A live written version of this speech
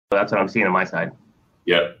that's what I'm seeing on my side.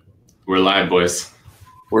 Yep. We're live, boys.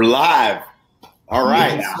 We're live. All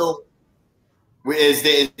right. Yeah. So is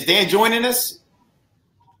Dan joining us?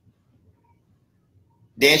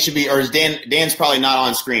 Dan should be, or is Dan's probably not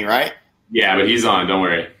on screen, right? Yeah, but he's on. Don't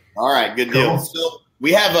worry. All right. Good deal. So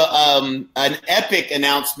we have an epic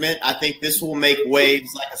announcement. I think this will make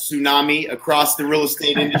waves like a tsunami across the real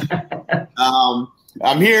estate industry.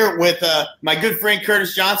 I'm here with my good friend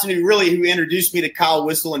Curtis Johnson, who introduced me to Kyle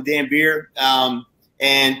Whissel and Dan Beer,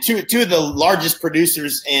 and two of the largest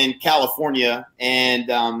producers in California, and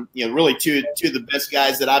really two of the best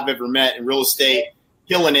guys that I've ever met in real estate,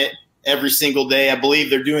 killing it every single day. I believe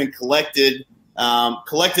they're doing collectively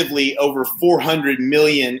over 400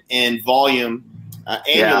 million in volume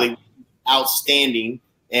annually. Yeah. Outstanding,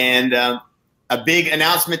 and a big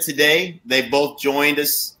announcement today. They both joined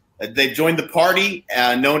us. They've joined the party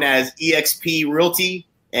known as eXp Realty,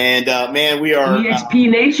 and man, we are eXp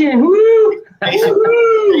Nation. Woo!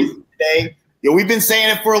 Today, we've been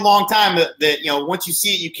saying it for a long time that once you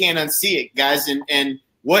see it, you can't unsee it, guys. And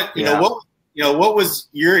what was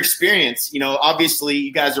your experience? Obviously,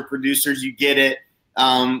 you guys are producers, you get it.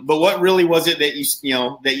 But what really was it that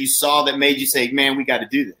you saw that made you say, "Man, we got to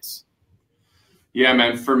do this"? Yeah,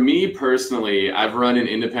 man. For me personally, I've run an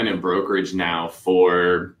independent brokerage now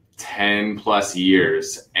for 10 plus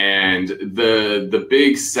years. And the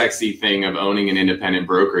big sexy thing of owning an independent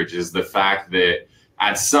brokerage is the fact that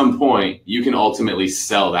at some point you can ultimately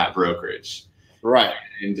sell that brokerage. Right.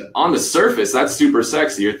 And on the surface, that's super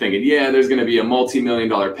sexy. You're thinking, yeah, there's going to be a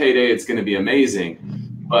multi-million-dollar payday. It's going to be amazing.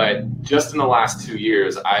 But just in the last 2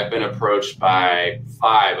 years, I've been approached by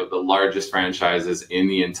 5 of the largest franchises in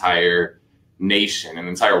the entire nation, an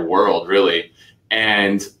entire world, really.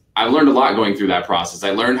 And I learned a lot going through that process.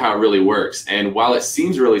 I learned how it really works. And while it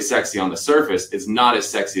seems really sexy on the surface, it's not as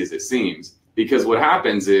sexy as it seems. Because what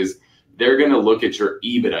happens is they're going to look at your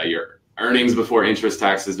EBITDA, your earnings before interest,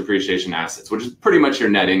 taxes, depreciation, assets, which is pretty much your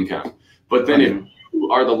net income. But then if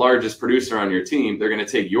you are the largest producer on your team, they're going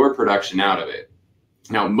to take your production out of it.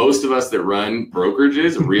 Now, most of us that run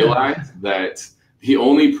brokerages realize that the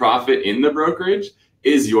only profit in the brokerage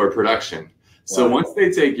is your production. So once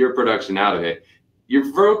they take your production out of it,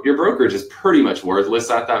 your brokerage is pretty much worthless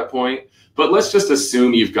at that point. But let's just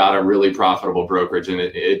assume you've got a really profitable brokerage and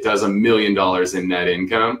it does $1 million in net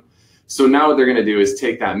income. So now what they're going to do is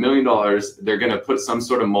take that $1 million, they're going to put some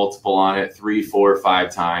sort of multiple on it, 3, 4,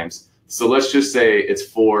 5 times. So let's just say it's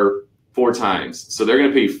four times. So they're going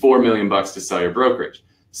to pay you $4 million to sell your brokerage.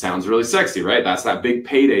 Sounds really sexy, right? That's that big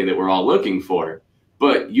payday that we're all looking for.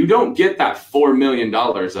 But you don't get that $4 million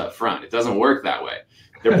up front. It doesn't work that way.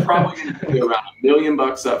 They're probably going to pay you around $1 million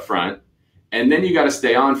up front, and then you got to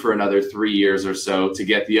stay on for another 3 years or so to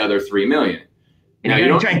get the other $3 million. And you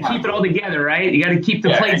got to try and keep it all together, right? You got to keep the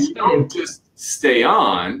plate spinning. Don't just stay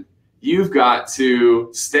on. You've got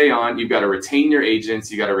to stay on. You've got to retain your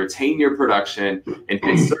agents. You got to retain your production and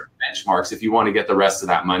hit certain benchmarks if you want to get the rest of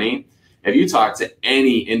that money. If you talk to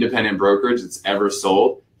any independent brokerage that's ever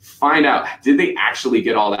sold, find out, did they actually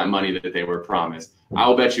get all that money that they were promised?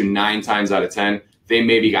 I'll bet you 9 times out of 10, they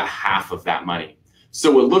maybe got half of that money.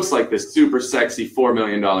 So what looks like this super sexy $4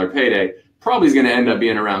 million payday probably is going to end up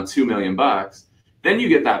being around $2 million. Then you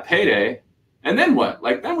get that payday, and then what?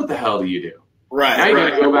 Like, then what the hell do you do? Right. Now you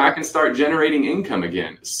got to go back and start generating income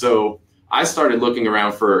again. So I started looking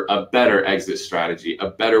around for a better exit strategy,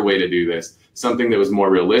 a better way to do this, something that was more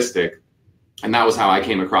realistic. And that was how I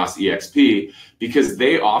came across eXp, because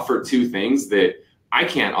they offer 2 things that I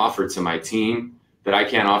can't offer to my team, that I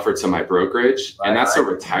can't offer to my brokerage. And that's a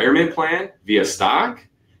retirement plan via stock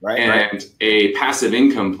and a passive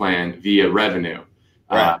income plan via revenue,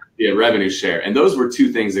 via revenue share. And those were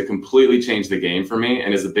 2 things that completely changed the game for me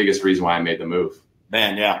and is the biggest reason why I made the move.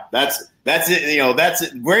 Man, yeah, that's it. That's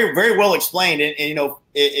it. Very, very well explained. And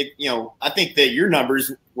I think that your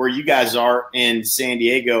numbers where you guys are in San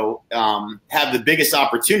Diego have the biggest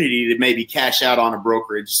opportunity to maybe cash out on a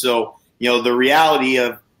brokerage. So, the reality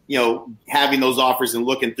of, having those offers and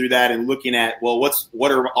looking through that and looking at, well,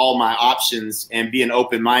 what are all my options and being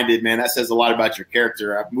open-minded, man, that says a lot about your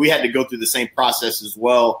character. We had to go through the same process as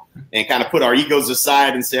well and kind of put our egos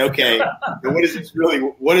aside and say, okay, what is this really,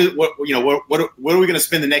 what are we going to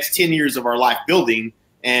spend the next 10 years of our life building?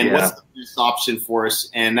 And what's the best option for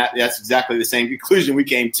us? And that's exactly the same conclusion we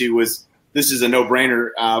came to, was this is a no-brainer,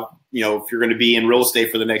 if you're going to be in real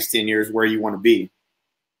estate for the next 10 years, where you want to be.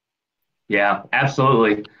 Yeah,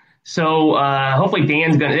 absolutely. So hopefully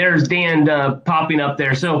there's Dan popping up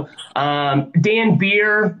there. So Dan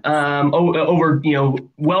Beer, over,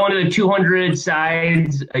 well into the 200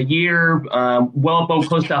 sides a year, well up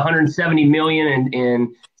close to 170 million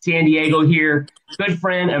in San Diego here. Good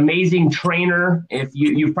friend, amazing trainer. If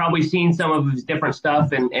you've probably seen some of his different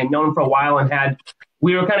stuff and known him for a while and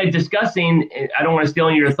we were kind of discussing, I don't want to steal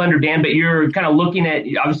your thunder, Dan, but you're kind of looking at,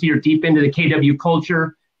 obviously you're deep into the KW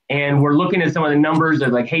culture, and we're looking at some of the numbers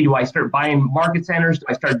of like, hey, do I start buying market centers? Do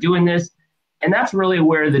I start doing this? And that's really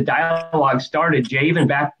where the dialogue started, Jay. Even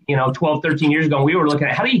back, 12, 13 years ago, we were looking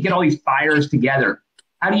at how do you get all these fires together?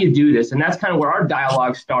 How do you do this? And that's kind of where our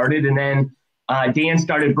dialogue started. And then Dan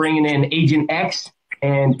started bringing in Agent X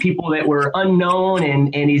and people that were unknown,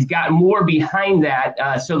 and he's got more behind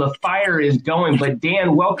that. So the fire is going. But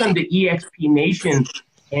Dan, welcome to eXp Nation.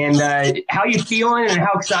 And how you feeling and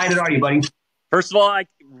how excited are you, buddy? First of all, I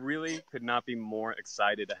really could not be more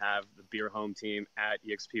excited to have the Beer Home team at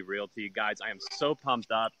eXp Realty. Guys, I am so pumped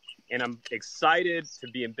up, and I'm excited to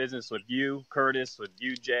be in business with you, Curtis, with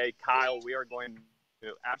you, Jay, Kyle. We are going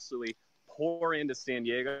to absolutely pour into San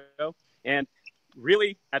Diego. And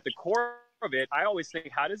really, at the core of it, I always think,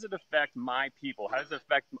 how does it affect my people? How does it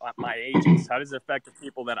affect my agents? How does it affect the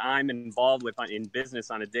people that I'm involved with in business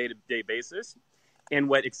on a day-to-day basis? And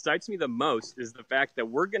what excites me the most is the fact that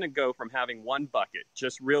we're going to go from having one bucket,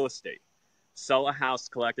 just real estate, sell a house,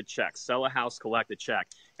 collect a check, sell a house, collect a check.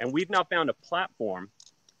 And we've now found a platform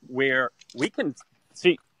where we can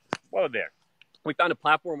see, whoa there. We found a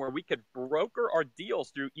platform where we could broker our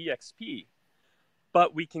deals through eXp,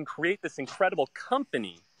 but we can create this incredible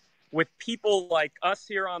company with people like us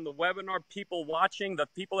here on the webinar, people watching, the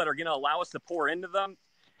people that are going to allow us to pour into them,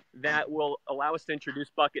 that will allow us to introduce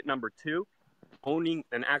bucket number 2, owning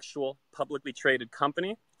an actual publicly traded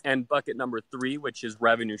company, and bucket number 3, which is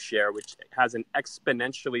revenue share, which has an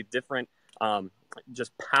exponentially different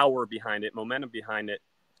just power behind it, momentum behind it,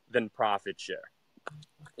 than profit share.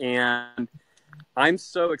 And I'm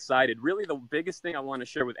so excited. Really, the biggest thing I want to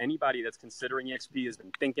share with anybody that's considering eXp, has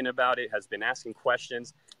been thinking about it, has been asking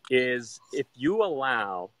questions, is if you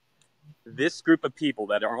allow this group of people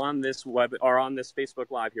that are on this Facebook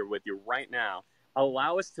Live here with you right now,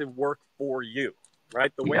 allow us to work for you,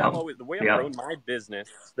 right? The way I've grown my business,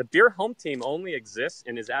 the Beer Home team only exists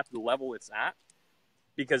and is at the level it's at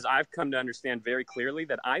because I've come to understand very clearly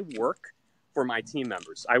that I work for my team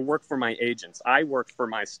members. I work for my agents. I work for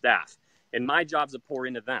my staff. And my job is to pour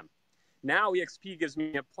into them. Now eXp gives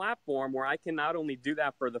me a platform where I can not only do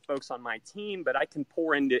that for the folks on my team, but I can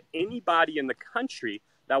pour into anybody in the country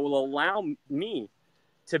that will allow me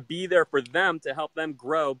to be there for them, to help them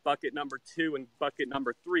grow bucket number 2 and bucket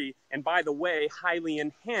number 3. And by the way, highly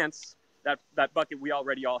enhance that bucket we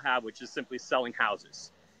already all have, which is simply selling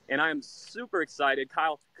houses. And I'm super excited.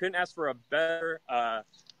 Kyle, couldn't ask for a better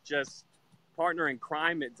just partner in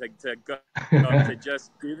crime to go to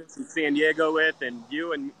just do this in San Diego with, and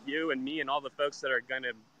you and me and all the folks that are going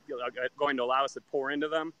to allow us to pour into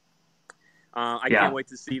them. I can't wait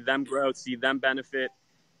to see them grow, see them benefit.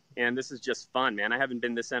 And this is just fun, man. I haven't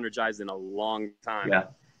been this energized in a long time. Yeah.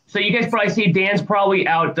 So you guys probably see Dan's probably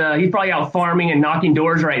out. He's probably out farming and knocking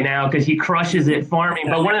doors right now because he crushes it farming.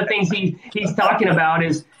 But one of the things he's talking about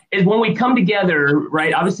is when we come together,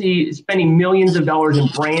 right? Obviously, spending millions of dollars in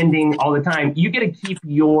branding all the time. You get to keep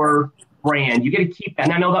your brand. You get to keep that.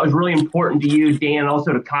 And I know that was really important to you, Dan, and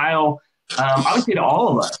also to Kyle. Obviously, to all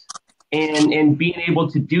of us. And being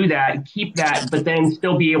able to do that, keep that, but then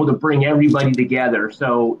still be able to bring everybody together.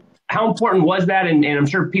 So how important was that? And I'm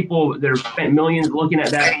sure people that have spent millions looking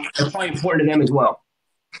at that, that's probably important to them as well.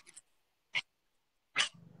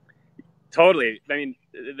 Totally. I mean,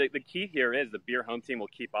 the key here is the Beer Home team will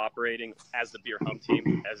keep operating as the Beer Home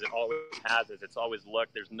team, as it always has, as it's always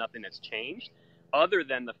looked. There's nothing that's changed other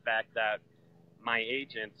than the fact that my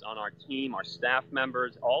agents on our team, our staff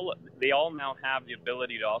members, they all now have the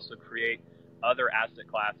ability to also create other asset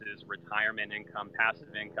classes, retirement income,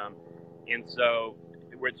 passive income. And so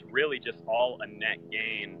it's really just all a net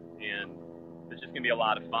gain, and it's just going to be a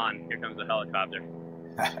lot of fun. Here comes the helicopter.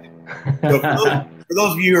 So for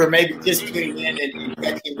those of you who are maybe just tuning in and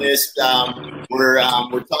catching this, we're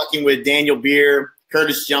talking with Daniel Beer,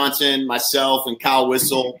 Curtis Johnson, myself, and Kyle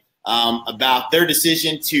Whissel about their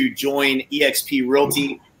decision to join eXp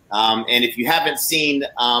Realty. And if you haven't seen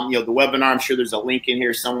the webinar, I'm sure there's a link in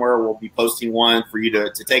here somewhere. We'll be posting one for you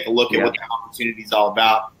to take a look at what the opportunity is all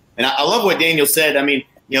about. And I love what Daniel said. I mean,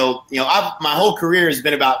 my whole career has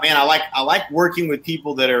been about, man, I like working with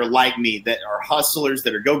people that are like me, that are hustlers,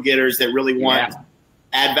 that are go-getters, that really want to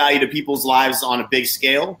add value to people's lives on a big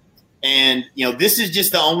scale. And, this is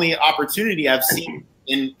just the only opportunity I've seen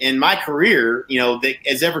in my career, that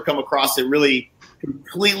has ever come across that really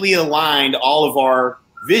completely aligned all of our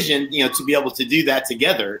vision, to be able to do that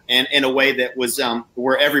together and in a way that was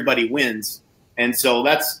where everybody wins. And so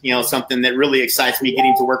that's, something that really excites me,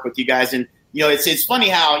 getting to work with you guys. And, it's funny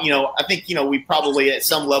how, I think, we probably at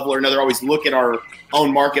some level or another always look at our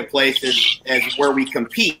own marketplace as where we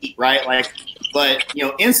compete, right? But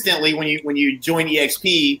instantly when you join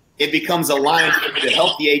eXp, it becomes a line to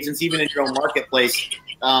help the agents, even in your own marketplace,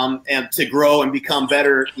 and to grow and become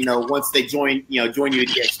better. Once they join you at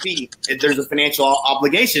eXp, there's a financial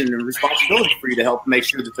obligation and responsibility for you to help make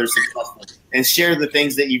sure that they're successful and share the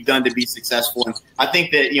things that you've done to be successful. And I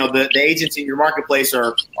think that the agents in your marketplace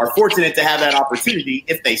are fortunate to have that opportunity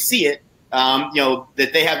if they see it.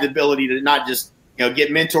 That they have the ability to not just get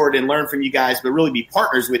mentored and learn from you guys, but really be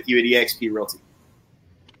partners with you at eXp Realty.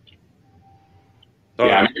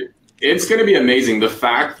 Yeah, it's going to be amazing. The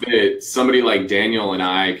fact that somebody like Daniel and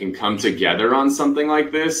I can come together on something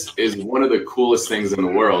like this is one of the coolest things in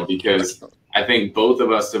the world, because I think both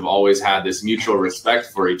of us have always had this mutual respect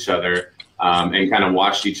for each other, and kind of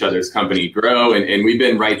watched each other's company grow. And we've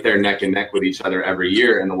been right there neck and neck with each other every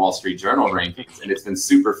year in the Wall Street Journal rankings. And it's been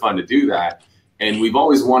super fun to do that. And we've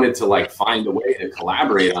always wanted to find a way to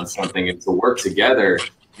collaborate on something and to work together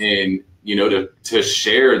and, to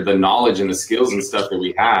share the knowledge and the skills and stuff that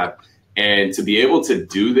we have. And to be able to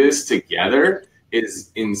do this together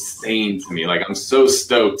is insane to me. I'm so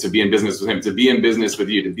stoked to be in business with him, to be in business with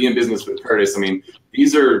you, to be in business with Curtis. I mean,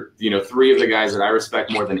 these are, three of the guys that I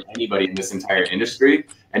respect more than anybody in this entire industry.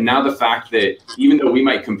 And now the fact that even though we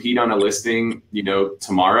might compete on a listing,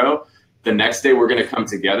 tomorrow, the next day we're going to come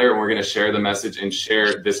together and we're going to share the message and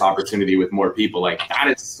share this opportunity with more people.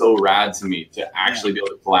 That is so rad to me, to actually be able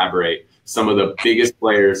to collaborate some of the biggest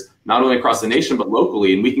players, not only across the nation, but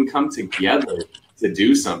locally, and we can come together to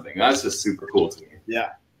do something. That's just super cool to me.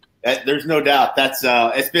 Yeah, there's no doubt. That's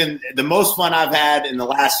it's been the most fun I've had in the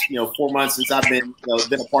last 4 months since I've been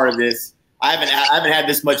a part of this. I haven't had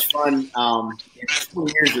this much fun in 20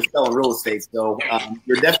 years of selling real estate. So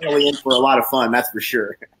you're definitely in for a lot of fun. That's for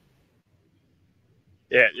sure.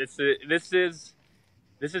 Yeah, this is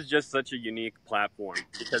just such a unique platform,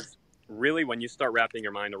 because really when you start wrapping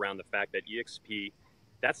your mind around the fact that eXp,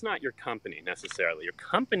 that's not your company necessarily. Your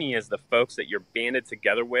company is the folks that you're banded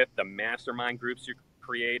together with, the mastermind groups you're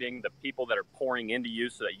creating, the people that are pouring into you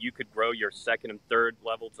so that you could grow your second and third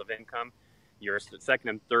levels of income, your second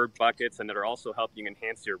and third buckets, and that are also helping you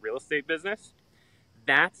enhance your real estate business.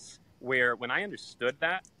 That's where, when I understood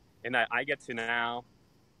that, and I get to now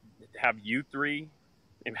have you three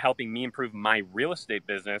in helping me improve my real estate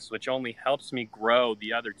business, which only helps me grow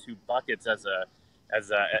the other two buckets as a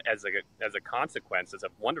consequence, as a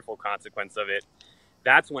wonderful consequence of it.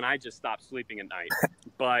 That's when I just stopped sleeping at night.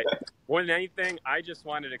 But more than anything, I just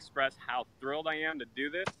wanted to express how thrilled I am to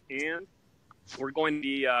do this, and we're going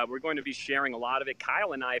to be sharing a lot of it.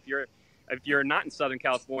 Kyle and I, if you're not in Southern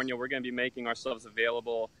California, we're going to be making ourselves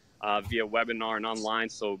available via webinar and online.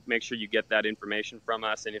 So make sure you get that information from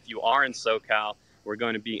us. And if you are in SoCal, we're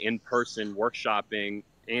going to be in person workshopping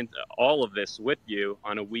and all of this with you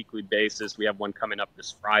on a weekly basis. We have one coming up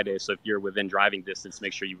this Friday. So if you're within driving distance,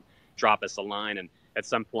 make sure you drop us a line. And at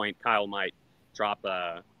some point, Kyle might drop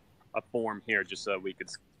a form here just so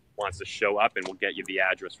wants to show up, and we'll get you the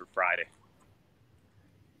address for Friday.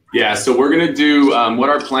 Yeah, so we're going to do what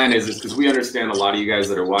our plan is because we understand a lot of you guys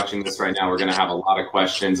that are watching this right now, we're going to have a lot of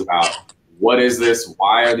questions about what is this?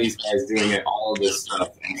 Why are these guys doing it? All of this stuff.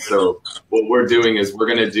 And so what we're doing is we're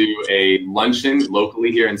going to do a luncheon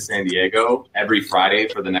locally here in San Diego every Friday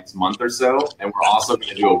for the next month or so. And we're also going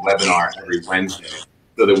to do a webinar every Wednesday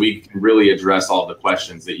so that we can really address all the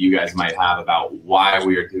questions that you guys might have about why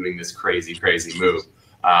we are doing this crazy, crazy move.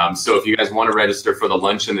 So if you guys want to register for the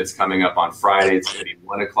luncheon that's coming up on Friday, it's going to be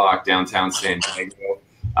 1 o'clock downtown San Diego.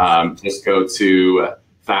 Just go to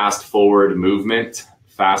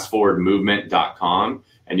fastforwardmovement.com,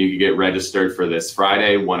 and you can get registered for this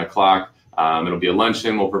Friday, 1 o'clock. It'll be a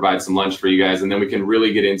luncheon. We'll provide some lunch for you guys, and then we can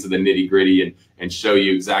really get into the nitty gritty and show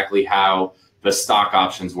you exactly how the stock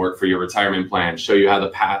options work for your retirement plan, show you how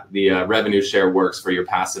the revenue share works for your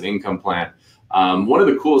passive income plan. One of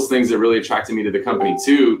the coolest things that really attracted me to the company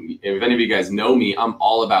too, if any of you guys know me, I'm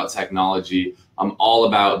all about technology. I'm all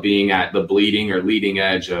about being at the bleeding or leading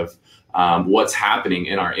edge of what's happening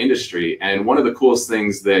in our industry. And one of the coolest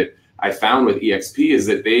things that I found with eXp is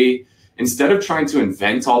that they, instead of trying to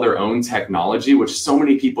invent all their own technology, which so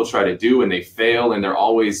many people try to do and they fail and they're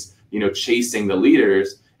always, chasing the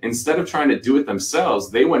leaders, instead of trying to do it themselves,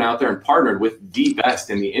 they went out there and partnered with the best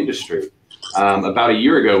in the industry. About a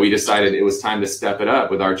year ago, we decided it was time to step it up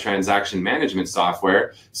with our transaction management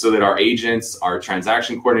software so that our agents, our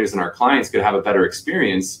transaction coordinators, and our clients could have a better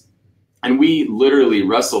experience. And we literally,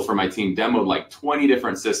 Russell from my team, demoed like 20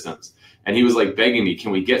 different systems. And he was like begging me,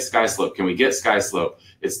 can we get SkySlope? Can we get SkySlope?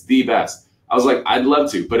 It's the best. I was like, I'd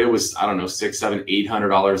love to, but it was, I don't know, $600, $700,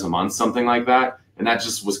 $800 a month, something like that. And that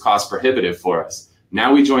just was cost prohibitive for us.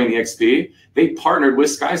 Now we joined eXp. They partnered with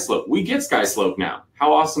SkySlope. We get SkySlope now.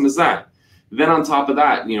 How awesome is that? Then on top of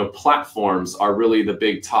that, you know, platforms are really the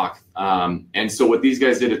big talk. And so what these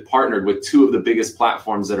guys did is partnered with two of the biggest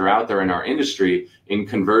platforms that are out there in our industry in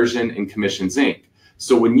Conversion and Commissions Inc.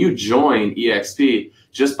 So when you join eXp,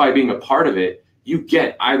 just by being a part of it, you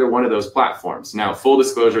get either one of those platforms. Now, full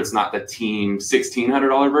disclosure, it's not the team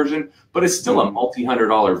 $1,600 version, but it's still a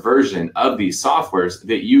multi-$100 version of these softwares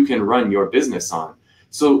that you can run your business on.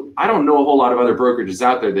 So I don't know a whole lot of other brokerages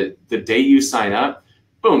out there that the day you sign up,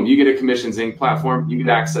 boom, you get a Commissions Inc. platform, you get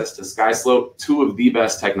access to SkySlope, two of the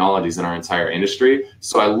best technologies in our entire industry.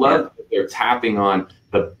 So I love that they're tapping on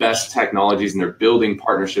the best technologies and they're building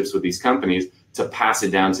partnerships with these companies to pass it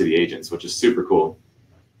down to the agents, which is super cool.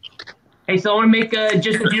 Hey, so I want to make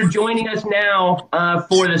just if you're joining us now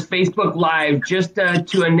for this Facebook Live, just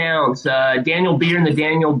to announce Daniel Beer and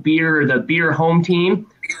the Beer Home Team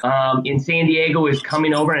in San Diego is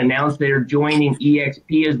coming over and announced they're joining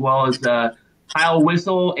eXp, as well as Kyle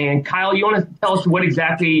Whissel. And Kyle, you want to tell us what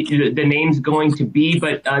exactly the name's going to be?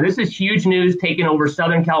 But this is huge news taking over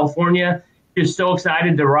Southern California. Just so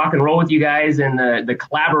excited to rock and roll with you guys and the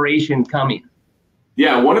collaboration coming.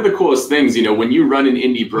 Yeah, one of the coolest things, you know, when you run an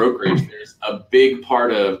indie brokerage, there's a big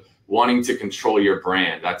part of wanting to control your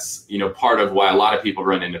brand. That's, you know, part of why a lot of people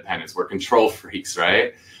run independents. We're control freaks,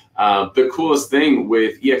 right? The coolest thing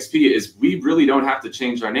with eXp is we really don't have to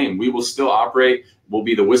change our name. We will still operate. We'll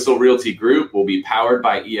be the Whissel Realty Group. We'll be powered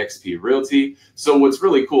by eXp Realty. So what's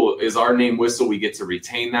really cool is our name Whissel, we get to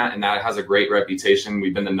retain that, and that has a great reputation.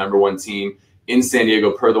 We've been the #1 team in San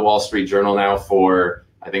Diego per the Wall Street Journal now for,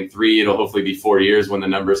 I think, 3, it'll hopefully be 4 years when the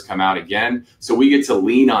numbers come out again. So we get to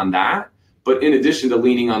lean on that. But in addition to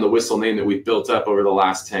leaning on the Whissel name that we've built up over the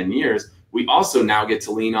last 10 years, we also now get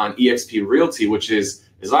to lean on eXp Realty, which is,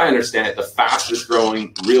 as I understand it, the fastest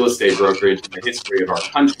growing real estate brokerage in the history of our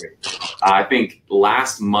country. I think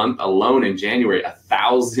last month alone in January,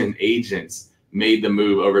 1,000 agents made the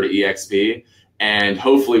move over to eXp. And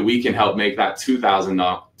hopefully we can help make that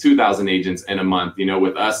 2,000 agents in a month, you know,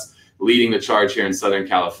 with us leading the charge here in Southern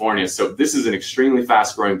California. So this is an extremely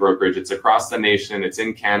fast growing brokerage. It's across the nation. It's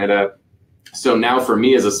in Canada. So now for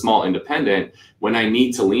me as a small independent, when I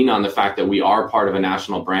need to lean on the fact that we are part of a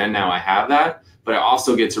national brand, now I have that, but I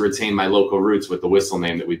also get to retain my local roots with the Whissel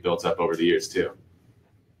name that we've built up over the years too.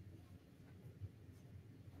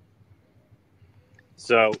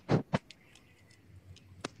 So,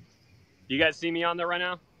 you guys see me on there right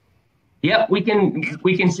now? Yep, we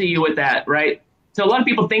can see you with that, right? So a lot of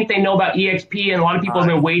people think they know about eXp, and a lot of people have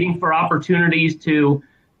been waiting for opportunities to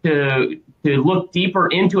look deeper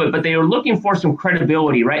into it, but they are looking for some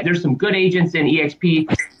credibility, right? There's some good agents in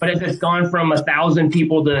eXp, but as it's gone from 1,000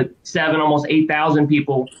 people to 7, almost 8,000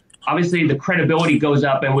 people, obviously the credibility goes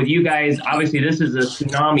up. And with you guys, obviously this is a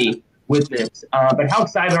tsunami with this. But how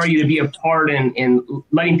excited are you to be a part in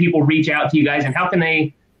letting people reach out to you guys, and how can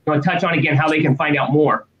they, you know, touch on again how they can find out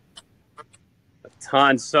more? A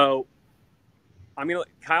ton. So, I mean,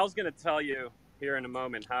 Kyle's going to tell you here in a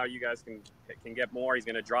moment how you guys can get more. He's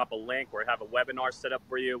going to drop a link. We have a webinar set up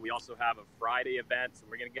for you. We also have a Friday event, so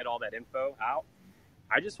we're going to get all that info out.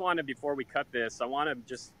 I just want to, before we cut this, I want to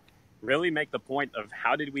just really make the point of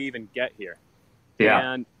how did we even get here?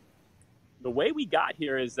 Yeah. And the way we got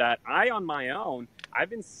here is that on my own, I've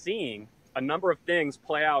been seeing a number of things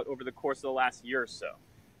play out over the course of the last year or so.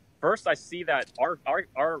 First, I see that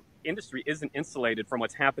our industry isn't insulated from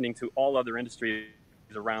what's happening to all other industries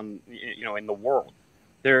around, you know, in the world.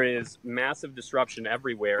 There is massive disruption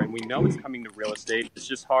everywhere, and we know it's coming to real estate. It's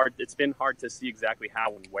just hard. It's been hard to see exactly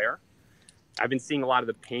how and where. I've been seeing a lot of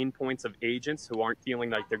the pain points of agents who aren't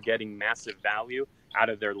feeling like they're getting massive value out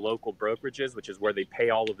of their local brokerages, which is where they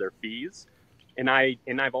pay all of their fees. And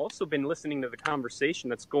I've also been listening to the conversation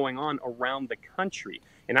that's going on around the country.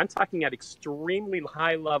 And I'm talking at extremely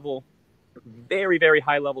high level, very, very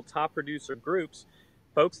high level top producer groups,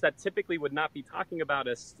 folks that typically would not be talking about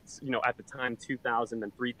us, you know, at the time, 2,000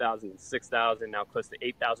 and 3,000 and 6,000, now close to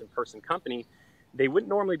 8,000 person company. They wouldn't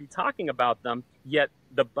normally be talking about them, yet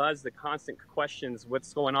the buzz, the constant questions,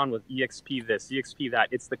 what's going on with eXp this, eXp that,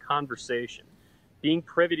 it's the conversation. Being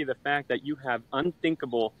privy to the fact that you have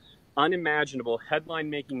unthinkable, unimaginable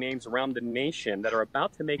headline-making names around the nation that are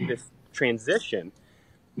about to make this transition.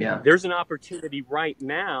 Yeah. There's an opportunity right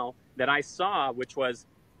now that I saw, which was,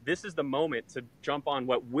 this is the moment to jump on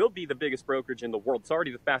what will be the biggest brokerage in the world. It's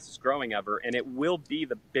already the fastest growing ever, and it will be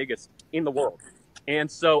the biggest in the world. And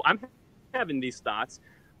so I'm having these thoughts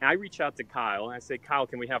And I reach out to Kyle and I say, Kyle,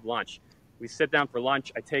 can we have lunch? We sit down for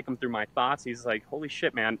lunch. I take him through my thoughts. He's like, holy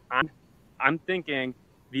shit, man, I'm thinking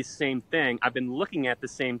the same thing. I've been looking at the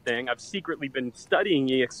same thing. I've secretly been studying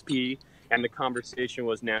eXp, and the conversation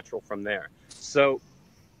was natural from there. So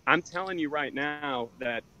I'm telling you right now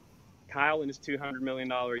that Kyle and his $200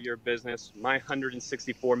 million a year business, my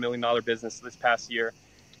 $164 million business this past year,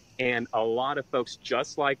 and a lot of folks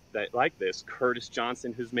just like this, Curtis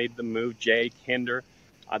Johnson, who's made the move, Jay Kinder.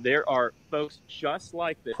 There are folks just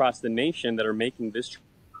like this across the nation that are making this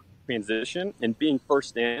transition and being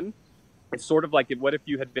first in. It's sort of like what if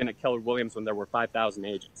you had been at Keller Williams when there were 5,000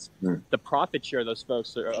 agents? The profit share those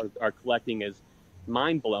folks are collecting is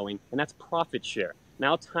mind-blowing, and that's profit share.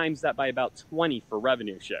 Now times that by about 20 for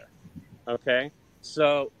revenue share, okay?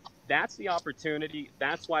 So that's the opportunity.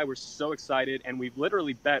 That's why we're so excited, and we've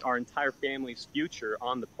literally bet our entire family's future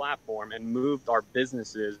on the platform and moved our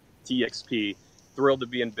businesses to eXp. Thrilled to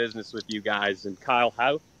be in business with you guys. And Kyle,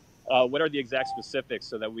 what are the exact specifics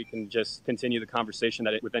so that we can just continue the conversation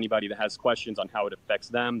with anybody that has questions on how it affects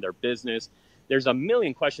them, their business? There's a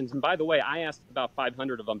million questions. And by the way, I asked about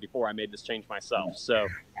 500 of them before I made this change myself. So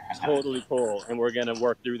totally cool. And we're going to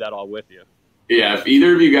work through that all with you. Yeah, if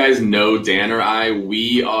either of you guys know Dan or I,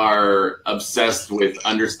 we are obsessed with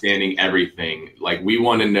understanding everything. Like, we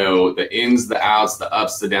want to know the ins, the outs, the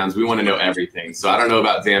ups, the downs. We want to know everything. So I don't know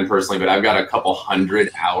about Dan personally, but I've got a couple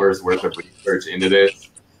hundred hours worth of research into this.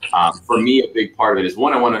 For me, a big part of it is,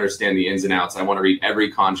 one, I want to understand the ins and outs. I want to read every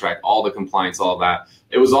contract, all the compliance, all of that.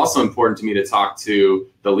 It was also important to me to talk to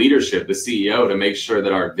the leadership, the CEO, to make sure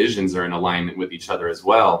that our visions are in alignment with each other as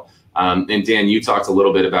well. And Dan, you talked a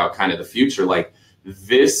little bit about kind of the future, like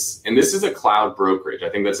this, and this is a cloud brokerage. I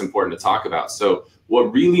think that's important to talk about. So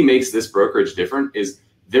what really makes this brokerage different is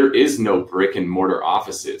there is no brick and mortar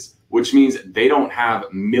offices, which means they don't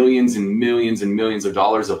have millions and millions and millions of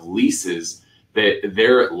dollars of leases that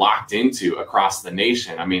they're locked into across the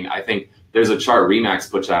nation. I mean, I think there's a chart Remax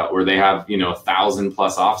puts out where they have,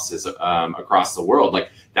 1,000+ offices across the world.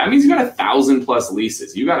 Like, that means you got 1,000+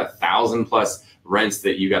 leases. You got 1,000+ rents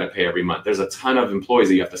that you got to pay every month. There's a ton of employees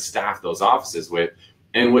that you have to staff those offices with.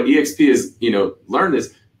 And what eXp has, learned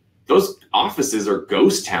is those offices are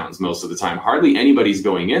ghost towns most of the time. Hardly anybody's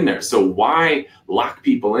going in there. So why lock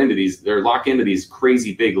people into these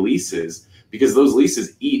crazy big leases? Because those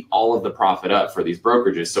leases eat all of the profit up for these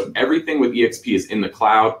brokerages. So everything with eXp is in the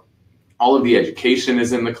cloud. All of the education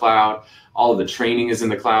is in the cloud. All of the training is in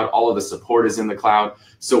the cloud. All of the support is in the cloud.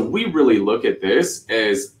 So we really look at this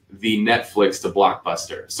as the Netflix to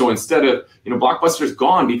Blockbuster. So instead of, Blockbuster's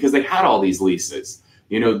gone because they had all these leases.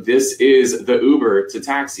 This is the Uber to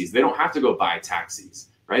taxis. They don't have to go buy taxis,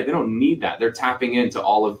 right? They don't need that. They're tapping into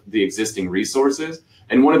all of the existing resources.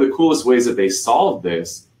 And one of the coolest ways that they solved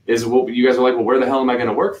this is, what you guys are like, well, where the hell am I going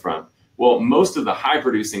to work from? Well, most of the high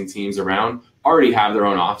producing teams around already have their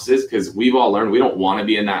own offices, because we've all learned we don't want to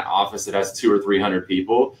be in that office that has 200 or 300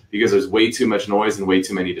 people, because there's way too much noise and way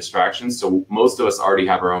too many distractions. So most of us already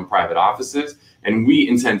have our own private offices, and we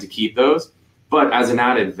intend to keep those. But as an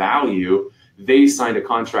added value, they signed a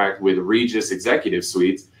contract with Regus Executive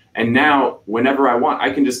Suites. And now whenever I want,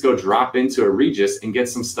 I can just go drop into a Regus and get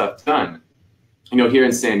some stuff done. Here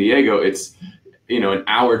in San Diego, it's an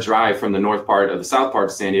hour drive from the south part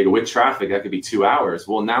of San Diego. With traffic, that could be 2 hours.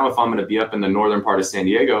 Well, now if I'm going to be up in the northern part of San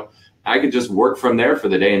Diego, I could just work from there for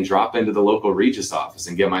the day and drop into the local Regus office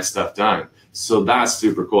and get my stuff done. So that's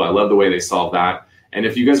super cool. I love the way they solve that. And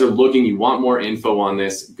if you guys are looking, you want more info on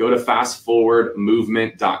this, go to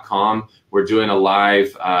fastforwardmovement.com. We're doing a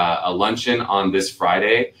live a luncheon on this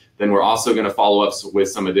Friday. Then we're also going to follow up with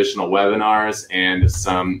some additional webinars and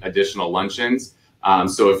some additional luncheons.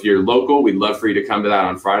 So if you're local, we'd love for you to come to that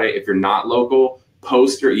on Friday. If you're not local,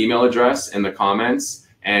 post your email address in the comments,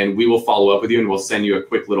 and we will follow up with you, and we'll send you a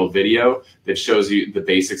quick little video that shows you the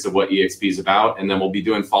basics of what eXp is about. And then we'll be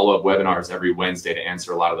doing follow-up webinars every Wednesday to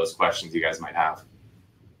answer a lot of those questions you guys might have.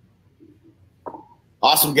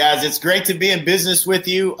 Awesome, guys. It's great to be in business with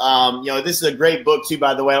you. This is a great book too,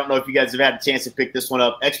 by the way. I don't know if you guys have had a chance to pick this one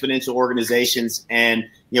up, Exponential Organizations. And,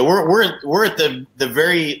 we're at the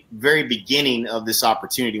very, very beginning of this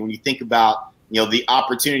opportunity. When you think about, the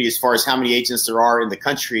opportunity as far as how many agents there are in the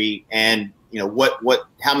country, and,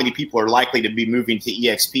 how many people are likely to be moving to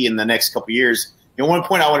eXp in the next couple of years. One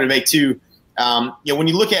point I wanted to make too, when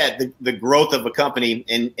you look at the growth of a company,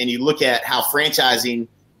 and you look at how franchising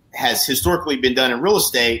has historically been done in real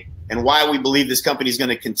estate, and why we believe this company is going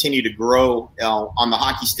to continue to grow on the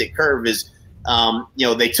hockey stick curve is,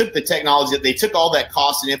 they took the technology, they took all that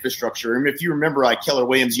cost and infrastructure. And if you remember, like Keller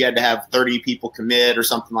Williams, you had to have 30 people commit or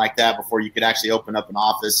something like that before you could actually open up an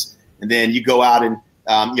office. And then you go out and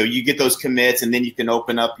you get those commits, and then you can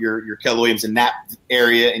open up your Keller Williams in that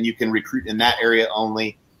area, and you can recruit in that area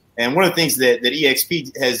only. And one of the things that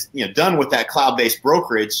eXp has done with that cloud-based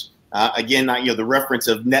brokerage, again, the reference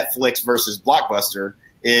of Netflix versus Blockbuster,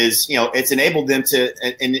 is it's enabled them to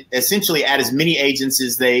and essentially add as many agents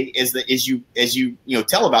as you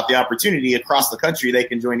tell about the opportunity across the country. They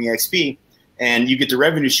can join eXp, and you get the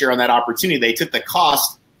revenue share on that opportunity. They took the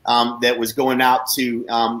cost that was going out to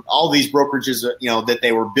all these brokerages, that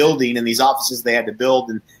they were building, and these offices they had to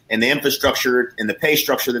build, and the infrastructure and the pay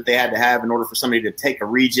structure that they had to have in order for somebody to take a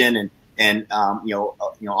region and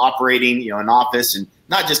operating an office, and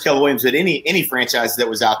not just Keller Williams, but any franchise that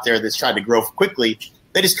was out there that's tried to grow quickly.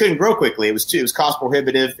 They just couldn't grow quickly. It was cost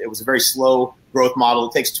prohibitive. It was a very slow growth model.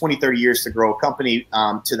 It takes 20, 30 years to grow a company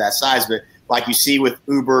to that size. But like you see with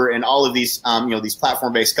Uber and all of these, these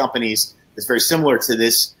platform-based companies, it's very similar to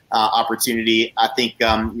this opportunity. I think,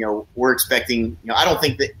 we're expecting, I don't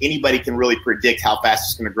think that anybody can really predict how fast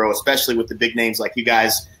it's going to grow, especially with the big names like you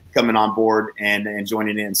guys coming on board and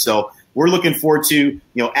joining in. So we're looking forward to,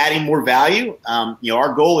 adding more value.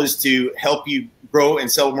 Our goal is to help you grow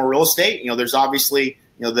and sell more real estate. There's obviously,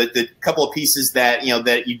 the couple of pieces that,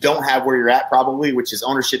 that you don't have where you're at probably, which is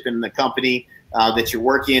ownership in the company that you're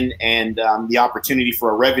working, and the opportunity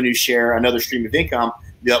for a revenue share, another stream of income.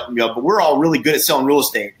 But we're all really good at selling real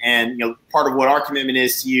estate. And, part of what our commitment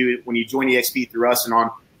is to you when you join eXp through us and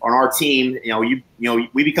on our team,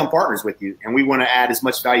 we become partners with you, and we want to add as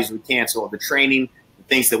much value as we can. So the training, the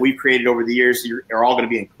things that we've created over the years are all going to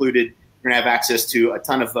be included. You're going to have access to a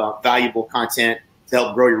ton of valuable content to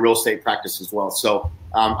help grow your real estate practice as well. So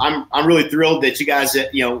I'm really thrilled that you guys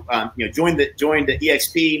joined the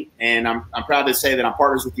eXp, and I'm proud to say that I'm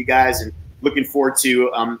partners with you guys, and looking forward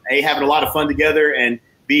to having a lot of fun together, and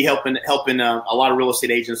B, helping a lot of real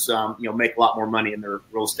estate agents make a lot more money in their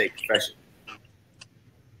real estate profession.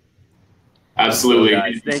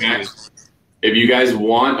 Absolutely. Thank you. If you guys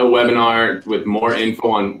want a webinar with more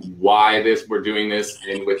info on why we're doing this,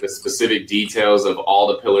 and with the specific details of all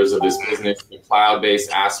the pillars of this business, the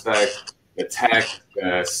cloud-based aspect, the tech,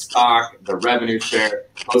 the stock, the revenue share,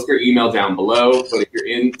 post your email down below. But if you're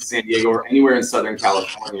in San Diego or anywhere in Southern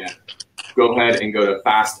California, go ahead and go to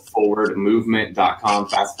fastforwardmovement.com,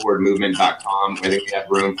 fastforwardmovement.com. I think we have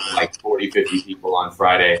room for like 40, 50 people on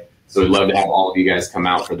Friday. So we'd love to have all of you guys come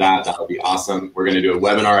out for that. That would be awesome. We're going to do a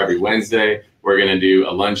webinar every Wednesday. We're going to do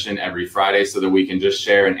a luncheon every Friday so that we can just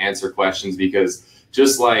share and answer questions, because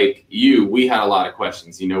just like you, we had a lot of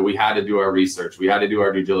questions. We had to do our research. We had to do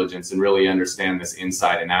our due diligence and really understand this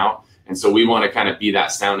inside and out. And so we want to kind of be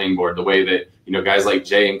that sounding board, the way that, guys like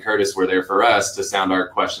Jay and Curtis were there for us to sound our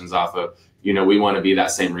questions off of. We want to be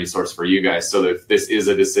that same resource for you guys. So that if this is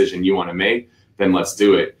a decision you want to make, then let's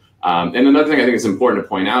do it. And another thing I think is important to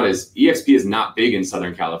point out is eXp is not big in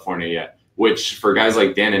Southern California yet, which for guys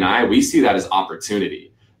like Dan and I, we see that as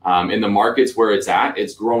opportunity. In the markets where it's at,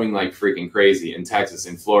 it's growing like freaking crazy in Texas,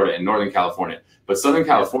 in Florida, in Northern California. But Southern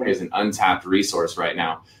California is an untapped resource right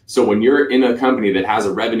now. So when you're in a company that has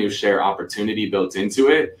a revenue share opportunity built into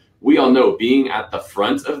it, we all know being at the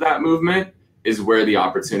front of that movement is where the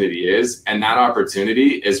opportunity is. And that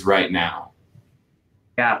opportunity is right now.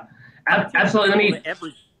 Yeah, absolutely.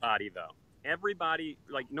 Everybody, though. Everybody,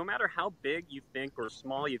 like, no matter how big you think or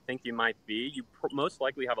small you think you might be, you most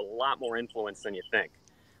likely have a lot more influence than you think.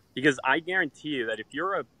 Because I guarantee you that if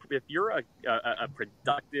you're a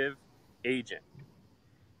productive agent,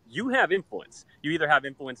 you have influence. You either have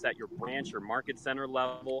influence at your branch or market center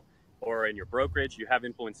level, or in your brokerage. You have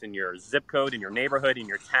influence in your zip code, in your neighborhood, in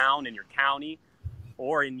your town, in your county,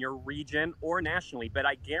 or in your region, or nationally. But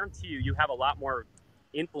I guarantee you have a lot more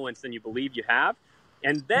influence than you believe you have.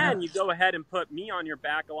 And then you go ahead and put me on your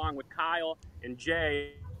back along with Kyle and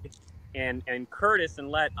Jay and Curtis, and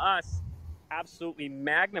let us absolutely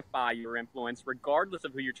magnify your influence regardless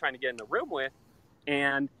of who you're trying to get in the room with.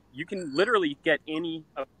 And you can literally get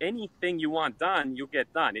anything you want done, you'll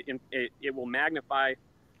get done. It will magnify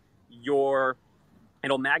your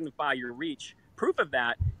reach. Proof of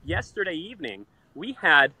that, yesterday evening, we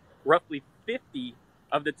had roughly 50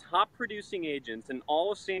 of the top producing agents in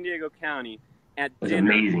all of San Diego County at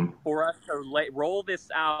dinner for us to roll this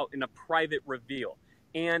out in a private reveal.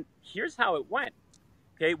 And here's how it went.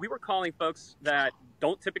 Okay, we were calling folks that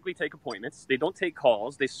don't typically take appointments. They don't take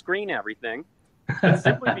calls. They screen everything. But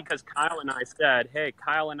simply because Kyle and I said, hey,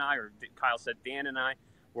 Kyle said, Dan and I,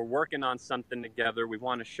 we're working on something together. We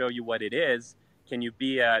want to show you what it is. Can you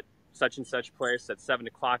be at such and such place at 7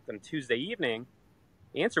 o'clock on Tuesday evening?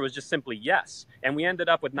 The answer was just simply yes. And we ended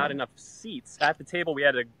up with not enough seats at the table. We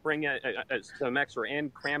had to bring some extra in,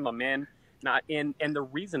 cram them in, not in. And the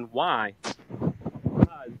reason why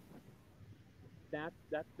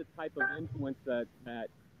that's the type of influence that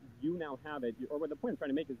you now have or what the point I'm trying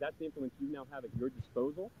to make is that's the influence you now have at your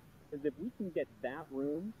disposal. Because if we can get that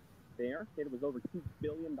room there, it was over $2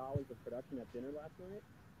 billion of production at dinner last night,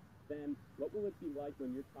 then what will it be like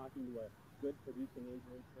when you're talking to a good producing agent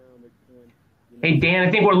in town that's doing, Hey, Dan,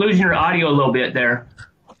 I think we're losing your audio a little bit there.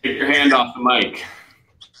 Take your hand off the mic.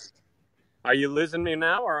 Are you losing me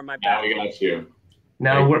now, or am I back? Yeah, we got you.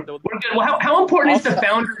 No, we're good. Well, how important is the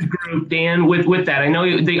founders group, Dan, with that? I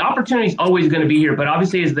know the opportunity is always going to be here, but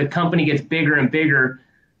obviously as the company gets bigger and bigger,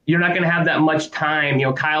 you're not going to have that much time. You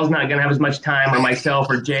know, Kyle's not going to have as much time, or myself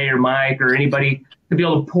or Jay or Mike or anybody to be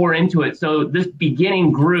able to pour into it. So this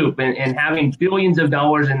beginning group and having billions of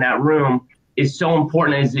dollars in that room is so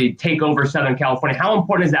important as you take over Southern California. How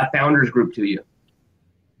important is that founders group to you?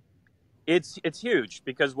 It's huge,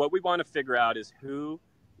 because what we want to figure out is who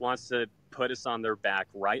wants to put us on their back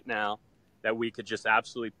right now that we could just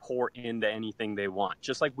absolutely pour into anything they want.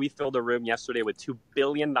 Just like we filled a room yesterday with $2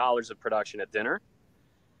 billion of production at dinner.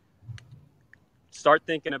 Start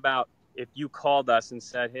thinking about if you called us and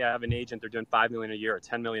said, hey, I have an agent, they're doing $5 million a year, or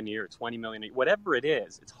 $10 million a year, or $20 million a year, whatever it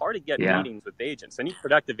is. It's hard to get meetings with agents. Any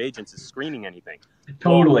productive agents is screening anything.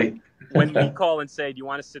 Totally. Well, when we call and say, do you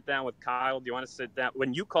want to sit down with Kyle? Do you want to sit down?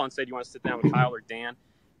 When you call and say, do you want to sit down with Kyle or Dan,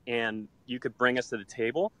 and you could bring us to the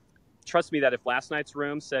table, trust me that if last night's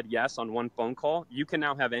room said yes on one phone call, you can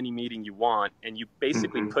now have any meeting you want, and you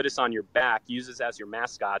basically put us on your back, use us as your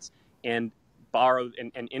mascots, and borrow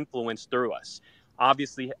and influence through us.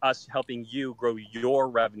 Obviously, us helping you grow your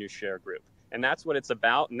revenue share group. And that's what it's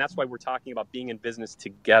about. And that's why we're talking about being in business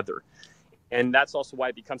together. And that's also why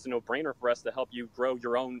it becomes a no-brainer for us to help you grow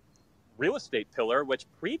your own real estate pillar, which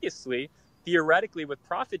previously, theoretically, with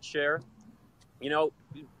profit share, you know,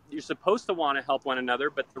 you're supposed to want to help one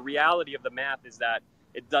another. But the reality of the math is that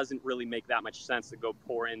it doesn't really make that much sense to go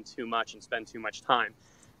pour in too much and spend too much time,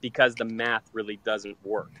 because the math really doesn't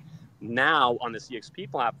work. Now on this eXp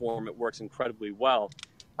platform, it works incredibly well.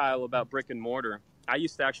 Kyle, about brick and mortar, I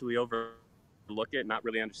used to actually overlook it, not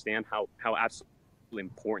really understand how absolutely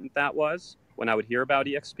important that was when I would hear about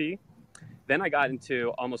eXp. Then I got into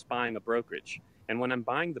almost buying a brokerage. And when I'm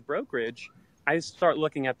buying the brokerage, I start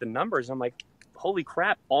looking at the numbers. I'm like, holy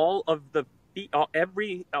crap, all of the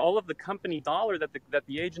company dollar that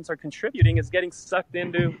the agents are contributing is getting sucked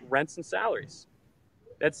into rents and salaries.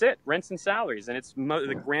 That's it, rents and salaries, and it's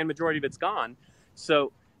the grand majority of it's gone.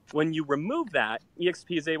 So when you remove that,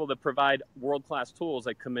 eXp is able to provide world-class tools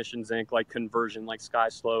like Commissions Inc., like Conversion, like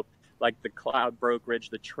SkySlope, like the cloud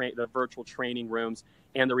brokerage, the virtual training rooms,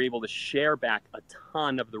 and they're able to share back a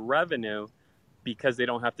ton of the revenue because they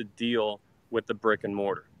don't have to deal with the brick and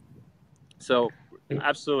mortar. So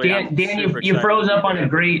absolutely, Dan, you froze up on a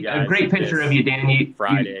great picture of you, Dan.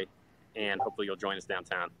 Friday, and hopefully you'll join us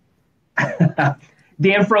downtown.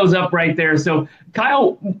 Dan froze up right there. So,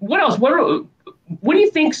 Kyle, what else? What do you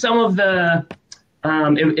think some of the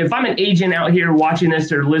if I'm an agent out here watching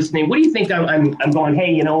this or listening, what do you think I'm going,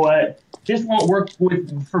 hey, you know what? This won't work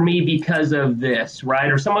for me because of this,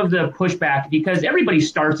 right? Or some of the pushback, because everybody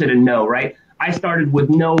starts at a no, right? I started with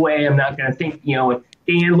no way. I'm not going to think, you know,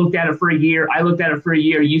 Dan looked at it for a year. I looked at it for a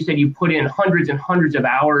year. You said you put in hundreds and hundreds of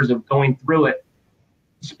hours of going through it.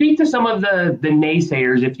 Speak to some of the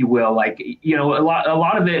naysayers, if you will. Like, you know, a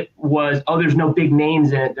lot of it was, oh, there's no big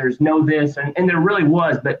names in it. There's no this, and there really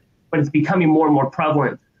was, but it's becoming more and more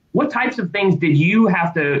prevalent. What types of things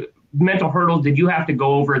mental hurdles did you have to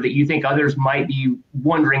go over that you think others might be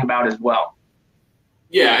wondering about as well?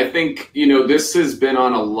 Yeah, I think, you know, this has been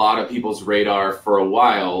on a lot of people's radar for a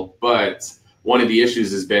while, but one of the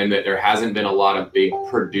issues has been that there hasn't been a lot of big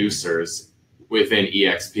producers within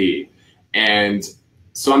eXp. And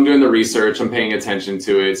so I'm doing the research, I'm paying attention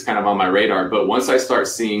to it, it's kind of on my radar. But once I start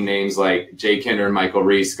seeing names like Jay Kinder and Michael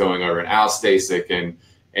Reese going over, and Al Stasek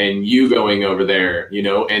and you going over there, you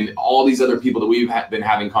know, and all these other people that we've been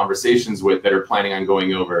having conversations with that are planning on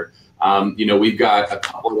going over. You know, we've got a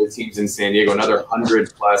couple of the teams in San Diego, another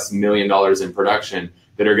 $100+ million in production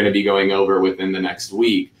that are going to be going over within the next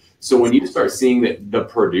week. So when you start seeing that the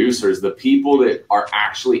producers, the people that are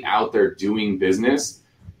actually out there doing business,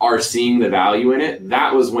 are seeing the value in it,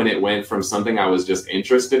 that was when it went from something I was just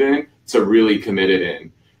interested in to really committed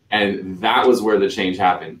in. And that was where the change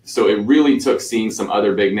happened. So it really took seeing some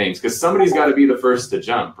other big names, because somebody's got to be the first to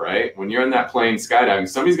jump, right? When you're in that plane skydiving,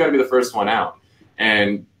 somebody's got to be the first one out.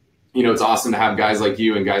 And, you know, it's awesome to have guys like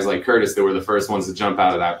you and guys like Curtis that were the first ones to jump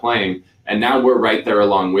out of that plane. And now we're right there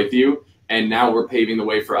along with you. And now we're paving the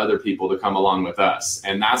way for other people to come along with us.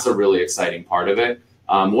 And that's a really exciting part of it.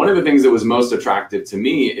 One of the things that was most attractive to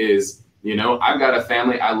me is You know, I've got a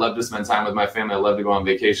family. I love to spend time with my family. I love to go on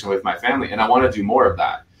vacation with my family, and I want to do more of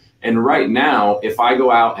that. And right now, if I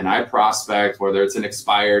go out and I prospect, whether it's an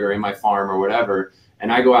expired or in my farm or whatever,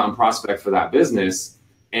 and I go out and prospect for that business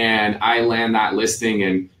and I land that listing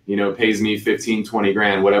and, you know, pays me 15, 20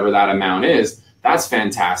 grand, whatever that amount is, that's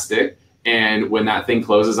fantastic. And when that thing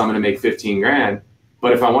closes, I'm going to make 15 grand.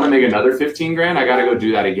 But if I want to make another 15 grand, I got to go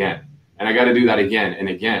do that again. And I got to do that again and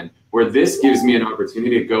again, where this gives me an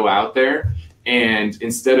opportunity to go out there. And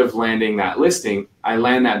instead of landing that listing, I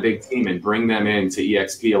land that big team and bring them into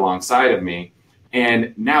eXp alongside of me.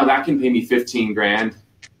 And now that can pay me 15 grand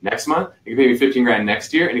next month. It can pay me 15 grand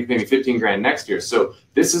next year, and it can pay me 15 grand next year. So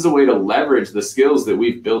this is a way to leverage the skills that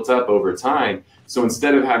we've built up over time. So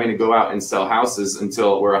instead of having to go out and sell houses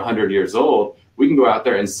until we're 100 years old, we can go out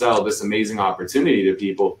there and sell this amazing opportunity to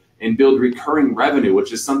people and build recurring revenue,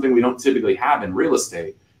 which is something we don't typically have in real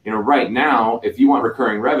estate. You know, right now, if you want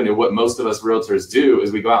recurring revenue, what most of us realtors do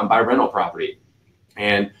is we go out and buy rental property.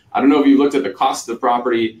 And I don't know if you looked at the cost of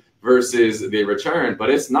property versus the return, but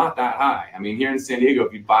it's not that high. I mean, here in San Diego,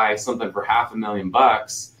 if you buy something for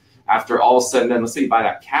 $500,000, after all said and done, let's say you buy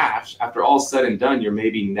that cash, after all said and done, you're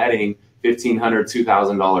maybe netting $1,500,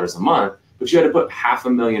 $2,000 a month, but you had to put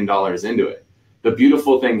 $500,000 into it. The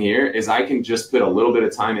beautiful thing here is I can just put a little bit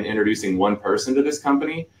of time in introducing one person to this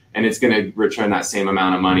company, and it's going to return that same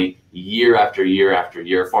amount of money year after year after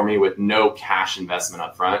year for me with no cash investment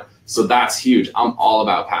up front. So that's huge. I'm all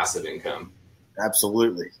about passive income.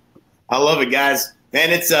 Absolutely. I love it, guys. Man,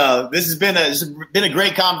 this has been a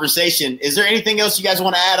great conversation. Is there anything else you guys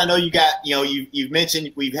want to add? I know you got, you've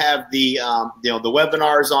mentioned we have the the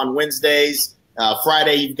webinars on Wednesdays.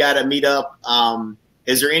 Friday you've got a meetup.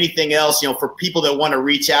 Is there anything else, for people that want to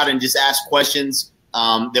reach out and just ask questions,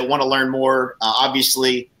 that want to learn more?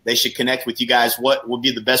 Obviously, they should connect with you guys. What would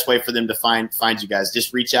be the best way for them to find you guys?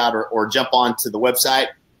 Just reach out or jump on to the website.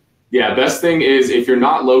 Yeah, best thing is if you're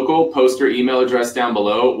not local, post your email address down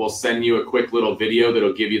below. We'll send you a quick little video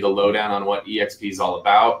that'll give you the lowdown on what eXp is all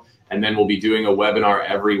about. And then we'll be doing a webinar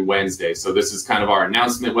every Wednesday. So this is kind of our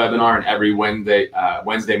announcement webinar, and every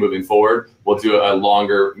Wednesday moving forward, we'll do a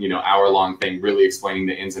longer, hour-long thing really explaining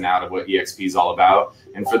the ins and outs of what eXp is all about.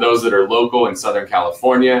 And for those that are local in Southern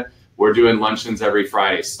California, we're doing luncheons every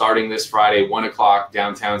Friday, starting this Friday, 1 o'clock,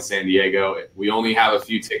 downtown San Diego. We only have a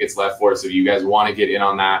few tickets left for it, so if you guys want to get in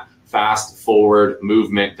on that,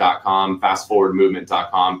 fastforwardmovement.com,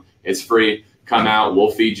 fastforwardmovement.com. It's free. Come out.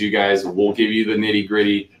 We'll feed you guys. We'll give you the nitty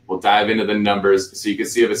gritty. We'll dive into the numbers so you can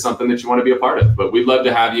see if it's something that you want to be a part of. But we'd love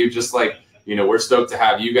to have you, just like, we're stoked to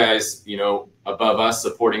have you guys, above us,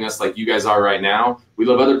 supporting us like you guys are right now. We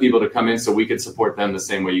love other people to come in so we could support them the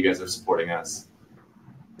same way you guys are supporting us.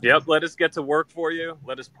 Yep. Let us get to work for you.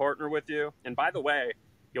 Let us partner with you. And by the way,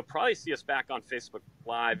 you'll probably see us back on Facebook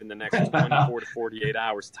Live in the next 24 to 48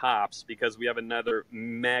 hours tops, because we have another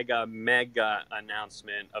mega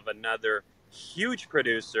announcement of another huge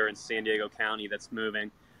producer in San Diego County that's moving.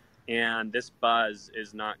 And this buzz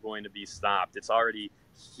is not going to be stopped. It's already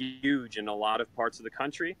huge in a lot of parts of the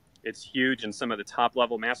country. It's huge in some of the top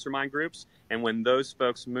level mastermind groups. And when those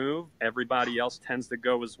folks move, everybody else tends to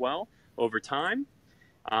go as well over time.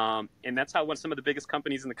 And that's how some of the biggest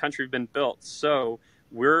companies in the country have been built. So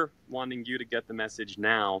we're wanting you to get the message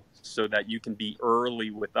now so that you can be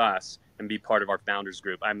early with us and be part of our founders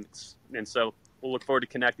group. And so we'll look forward to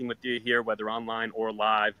connecting with you here, whether online or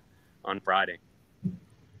live on Friday.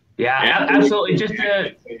 Yeah, absolutely. Just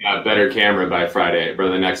to a better camera by Friday for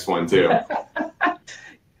the next one too.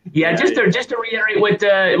 Yeah, just to reiterate what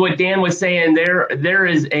Dan was saying, there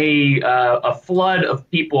is a flood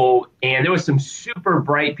of people, and there was some super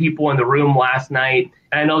bright people in the room last night.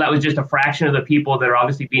 And I know that was just a fraction of the people that are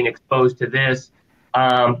obviously being exposed to this.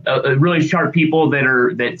 Really sharp people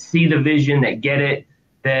that see the vision, that get it,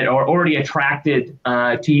 that are already attracted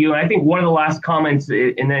to you. And I think one of the last comments,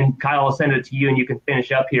 and then Kyle will send it to you, and you can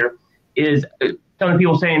finish up here, is some of the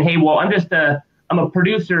people saying, "Hey, well, I'm a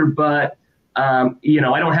producer, but."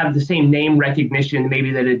 I don't have the same name recognition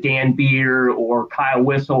maybe that a Dan Beer or Kyle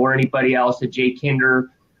Whissel or anybody else, a Jay Kinder.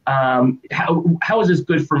 How is this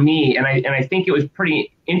good for me? And I think it was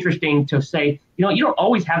pretty interesting to say, you don't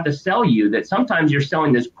always have to sell you. That sometimes you're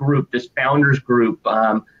selling this group, this founders group,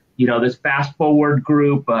 this fast forward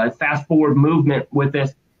group, fast forward movement with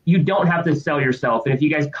this. You don't have to sell yourself. And if you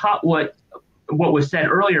guys caught what was said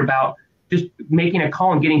earlier about just making a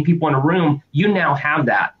call and getting people in a room, you now have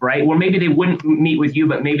that, right? Where maybe they wouldn't meet with you,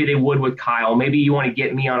 but maybe they would with Kyle. Maybe you want to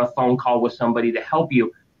get me on a phone call with somebody to help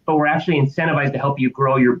you, but we're actually incentivized to help you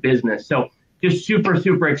grow your business. So just super,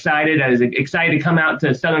 super excited. I was excited to come out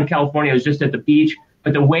to Southern California. I was just at the beach,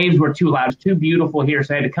 but the waves were too loud. It's too beautiful here,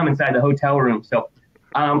 so I had to come inside the hotel room. So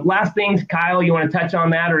last things, Kyle, you want to touch on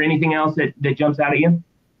that or anything else that jumps out at you?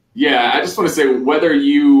 Yeah, I just want to say, whether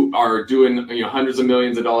you are doing hundreds of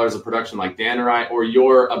millions of dollars of production like Dan or I, or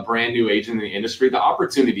you're a brand new agent in the industry, the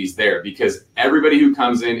opportunity's there, because everybody who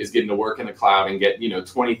comes in is getting to work in the cloud and get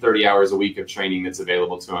 20, 30 hours a week of training that's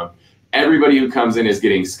available to them. Everybody who comes in is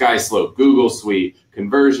getting SkySlope, Google Suite,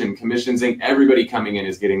 conversion, commissions, and everybody coming in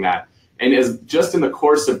is getting that. And as just in the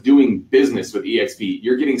course of doing business with eXp,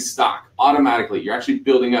 you're getting stock automatically. You're actually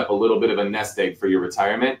building up a little bit of a nest egg for your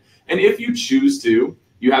retirement. And if you choose to,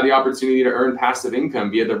 you have the opportunity to earn passive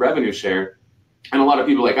income via the revenue share. And a lot of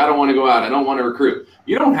people are like, I don't want to go out. I don't want to recruit.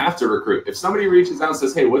 You don't have to recruit. If somebody reaches out and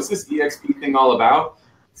says, hey, what's this eXp thing all about?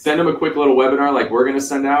 Send them a quick little webinar like we're going to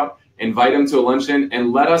send out, invite them to a luncheon,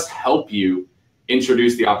 and let us help you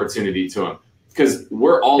introduce the opportunity to them. Because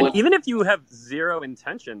we're all in. Even if you have zero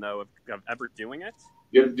intention, though, of ever doing it,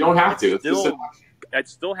 you don't have to. It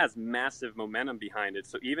still has massive momentum behind it.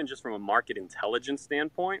 So even just from a market intelligence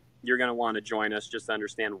standpoint, you're going to want to join us just to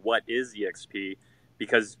understand what is eXp,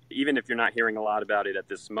 because even if you're not hearing a lot about it at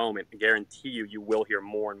this moment, I guarantee you will hear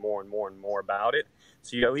more and more and more and more about it.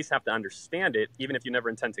 So you at least have to understand it, even if you never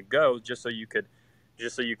intend to go, just so you could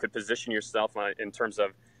position yourself in terms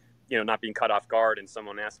of, not being caught off guard and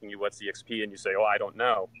someone asking you what's eXp and you say, oh, I don't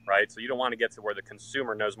know, right? So you don't want to get to where the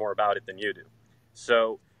consumer knows more about it than you do.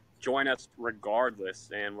 So join us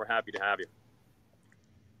regardless, and we're happy to have you.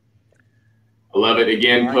 I love it.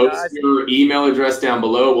 Again, post your email address down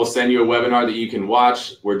below. We'll send you a webinar that you can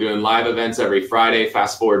watch. We're doing live events every Friday,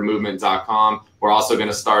 fastforwardmovement.com. We're also going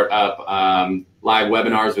to start up live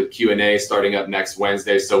webinars with Q&A starting up next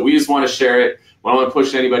Wednesday. So we just want to share it. We don't want to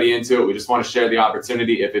push anybody into it. We just want to share the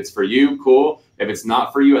opportunity. If it's for you, cool. If it's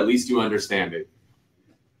not for you, at least you understand it.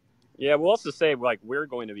 Yeah, we'll also say, we're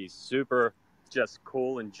going to be super just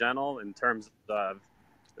cool and gentle in terms of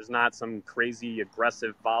there's not some crazy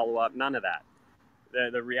aggressive follow-up, none of that.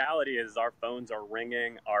 The reality is our phones are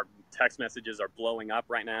ringing, our text messages are blowing up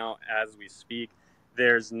right now as we speak.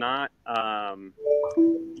 There's not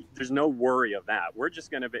there's no worry of that. We're just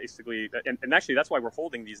going to basically, and actually that's why we're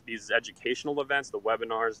holding these educational events, the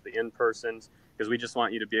webinars, the in-persons, because we just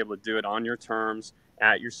want you to be able to do it on your terms,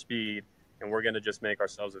 at your speed, and we're going to just make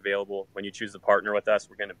ourselves available. When you choose to partner with us,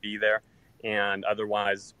 we're going to be there. And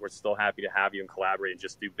otherwise, we're still happy to have you and collaborate and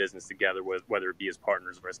just do business together, with whether it be as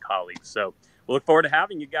partners or as colleagues. So we'll look forward to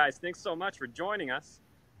having you guys. Thanks so much for joining us.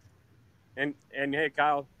 And hey,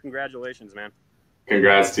 Kyle, congratulations, man.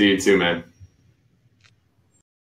 Congrats to you too, man.